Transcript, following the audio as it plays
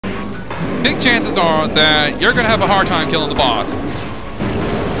big chances are that you're going to have a hard time killing the boss.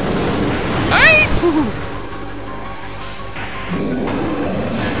 Hey!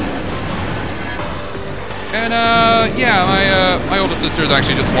 And, yeah, my older sister is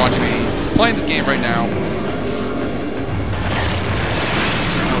actually just watching me playing this game right now.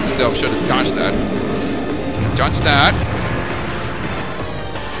 Should have dodged that. Dodge that.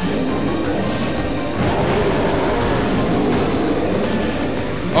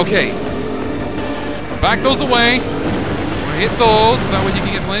 Okay. Back those away. Hit those, so that way you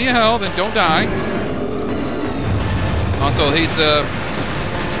can get plenty of health and don't die. Also, he's I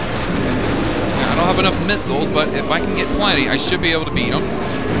don't have enough missiles, but if I can get plenty, I should be able to beat him.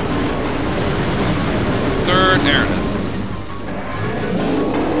 Third, there it is.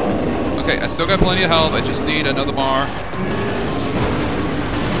 Okay, I still got plenty of health. I just need another bar.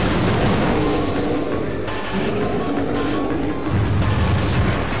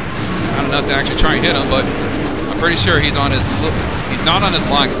 Not enough to actually try and hit him, but I'm pretty sure he's on his. He's not on his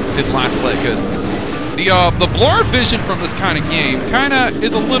last leg, because the blurred vision from this kind of game kind of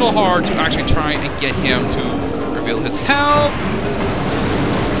is a little hard to actually try and get him to reveal his health.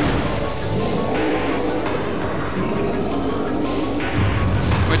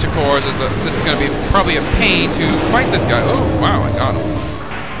 Which, of course, this is going to be probably a pain to fight this guy. Oh, wow, I got him.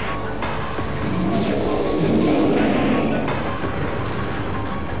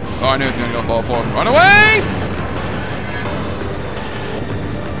 Oh, I knew he was going to go ball forward. Run away!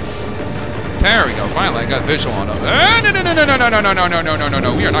 There we go. Finally, I got visual on him.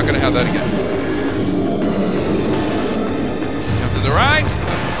 No. We are not going to have that again. Jump to the right.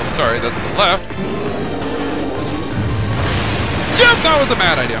 Oh, sorry, that's the left. Jump! That was a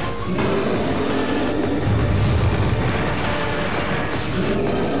bad idea.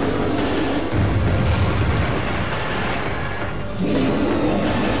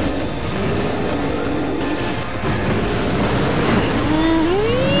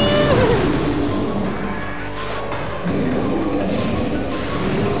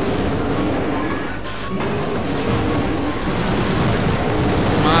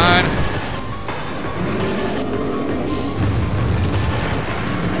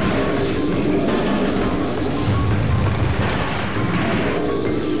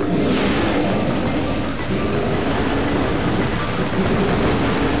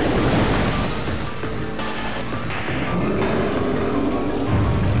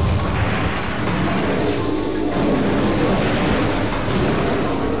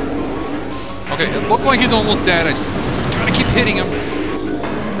 Okay, it looked like he's almost dead. I just gotta keep hitting him.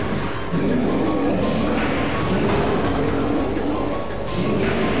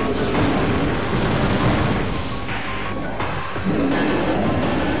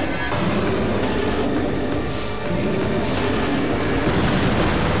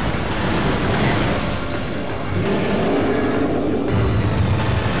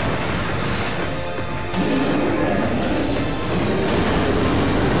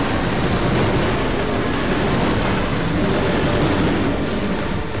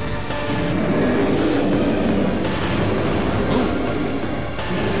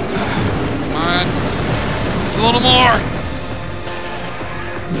 A little more.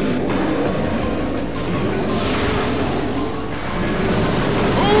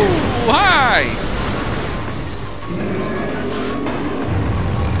 Ooh, hi.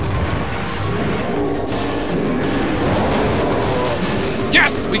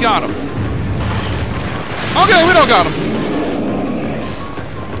 Yes, we got him. Okay, we don't got him.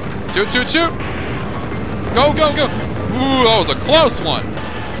 Shoot, shoot, shoot. Go, go, go. Ooh, that was a close one.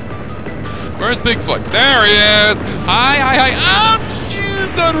 Where's Bigfoot? There he is! Hi, hi, hi! Ouch!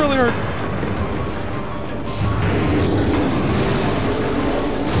 Jeez, that really hurt.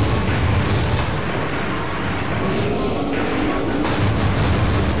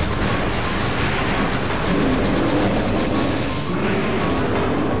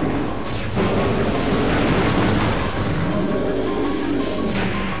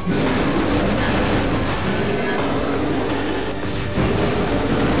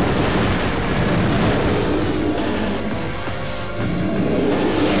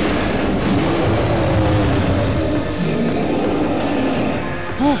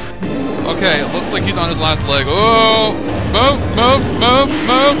 Okay, it looks like he's on his last leg. Oh! Move, move, move,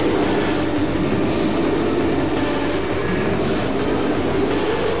 move!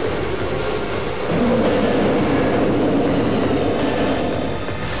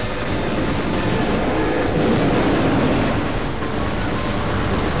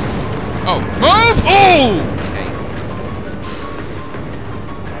 Oh, move! Oh!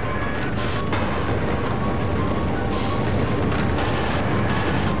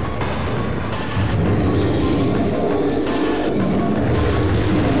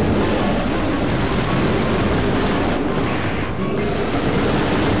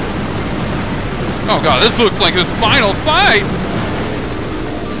 Oh god, this looks like his final fight!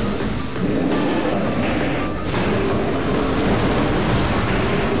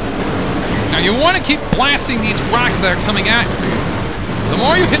 Now you want to keep blasting these rocks that are coming at you. The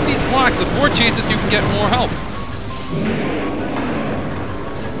more you hit these blocks, the more chances you can get more health.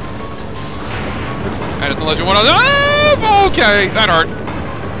 And it's unless you want to... Oh, okay, that hurt.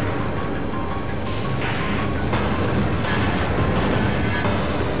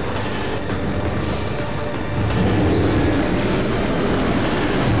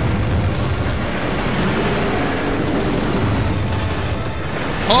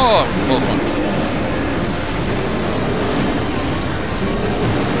 Oh, close one.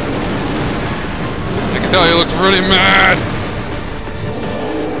 I can tell he looks really mad.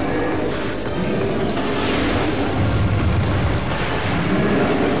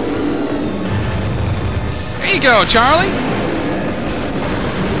 There you go, Charlie.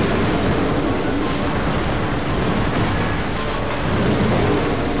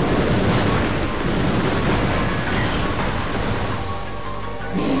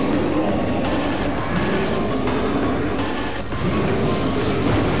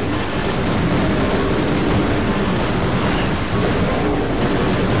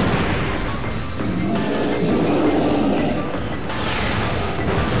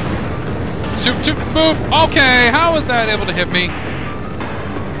 Shoot, shoot, move! Okay, how was that able to hit me?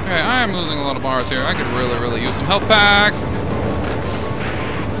 Okay, I am losing a lot of bars here. I could really use some health packs.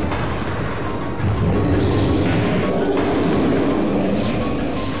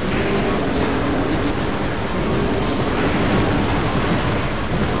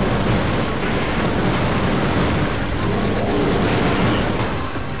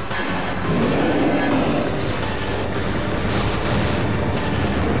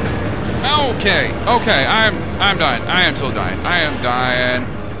 Okay, I'm dying. I am so dying. I am dying.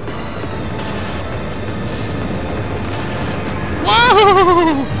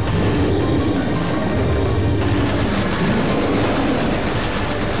 Whoa!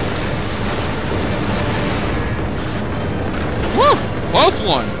 Woo! Close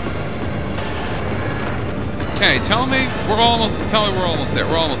one. Okay, tell me we're almost there.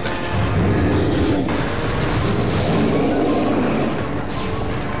 We're almost there.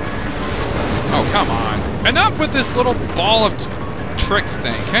 Oh, come on. Enough with this little ball of tricks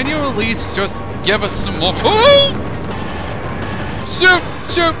thing. Can you at least just give us some more? Ooh! Shoot,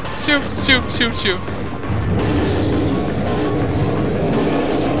 shoot, shoot, shoot, shoot, shoot.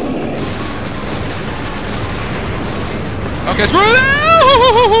 Okay, screw it!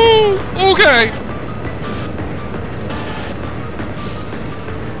 Okay.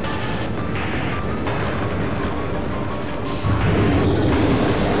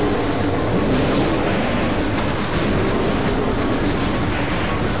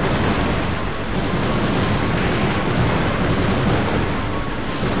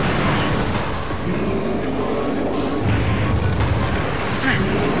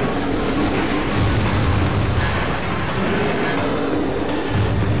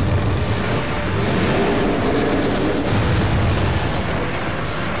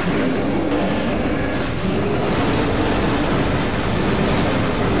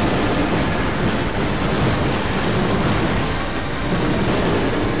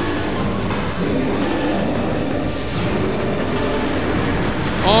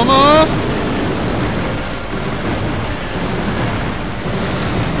 Almost.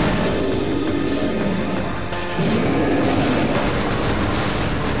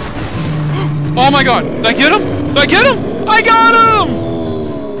 Oh my god! Did I get him? Did I get him? I got him!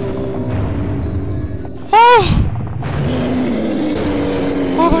 Oh!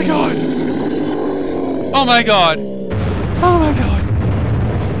 Oh my god! Oh my god! Oh my god!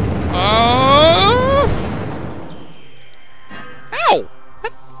 Ow!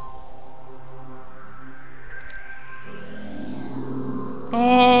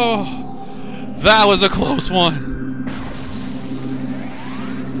 Oh, that was a close one.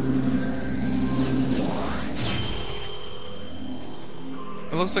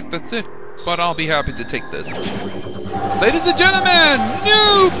 It looks like that's it, but I'll be happy to take this. Ladies and gentlemen,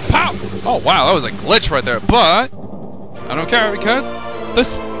 new pow! Oh wow, that was a glitch right there, but I don't care because the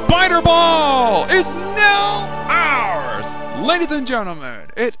spider ball is now ours! Ladies and gentlemen,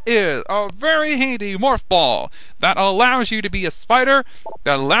 it is a very handy morph ball that allows you to be a spider,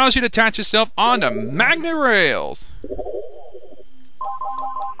 that allows you to attach yourself onto magnet rails.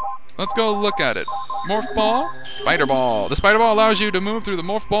 Let's go look at it. Morph ball, spider ball. The spider ball allows you to move through the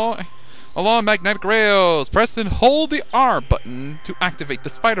morph ball along magnetic rails. Press and hold the R button to activate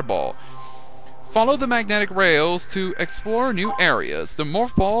the spider ball. Follow the magnetic rails to explore new areas. The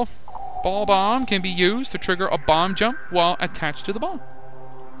morph ball Ball bomb can be used to trigger a bomb jump while attached to the bomb.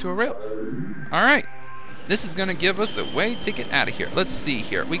 To a rail. Alright. This is going to give us a way to get out of here. Let's see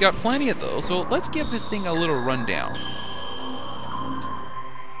here. We got plenty of those, so let's give this thing a little rundown.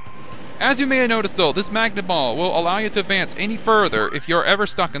 As you may have noticed though, this magnet ball will allow you to advance any further if you're ever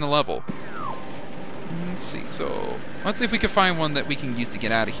stuck in the level. Let's see, so let's see if we can find one that we can use to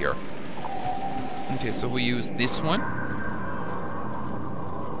get out of here. Okay, so we use this one.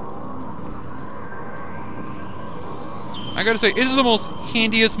 I gotta say, it is the most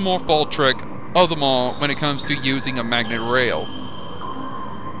handiest morph ball trick of them all when it comes to using a magnet rail.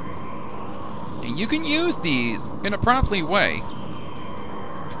 And you can use these in a properly way.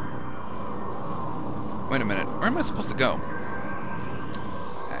 Wait a minute, where am I supposed to go?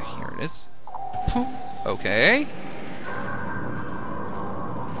 Here it is. Okay.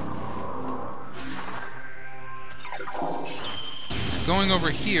 Going over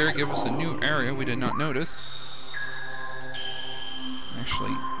here give us a new area we did not notice.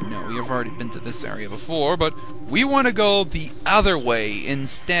 Actually, no, we have already been to this area before, but we want to go the other way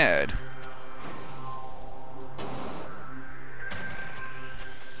instead.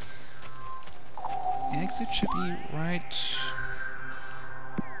 The exit should be right...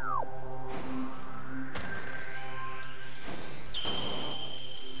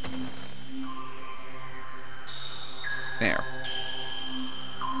 there.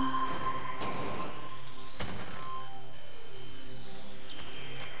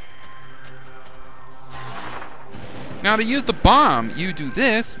 Now to use the bomb, you do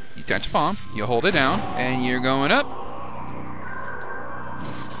this, you touch a bomb, you hold it down, and you're going up.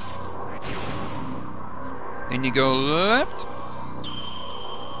 Then you go left.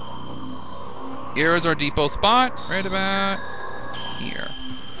 Here is our depot spot, right about here.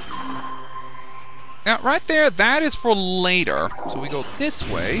 Now right there, that is for later. So we go this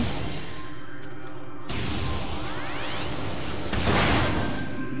way.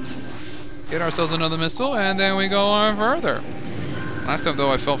 Get ourselves another missile, and then we go on further. Last time,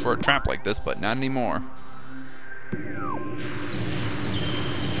 though, I fell for a trap like this, but not anymore.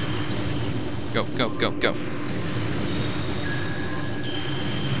 Go, go, go, go.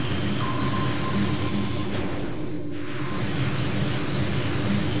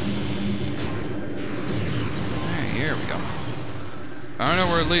 Alright, here we go. I don't know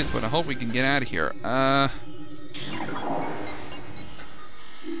where it leads, but I hope we can get out of here.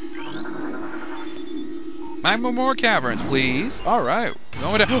 Magma more caverns, please. All right.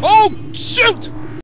 Going down. Oh, shoot!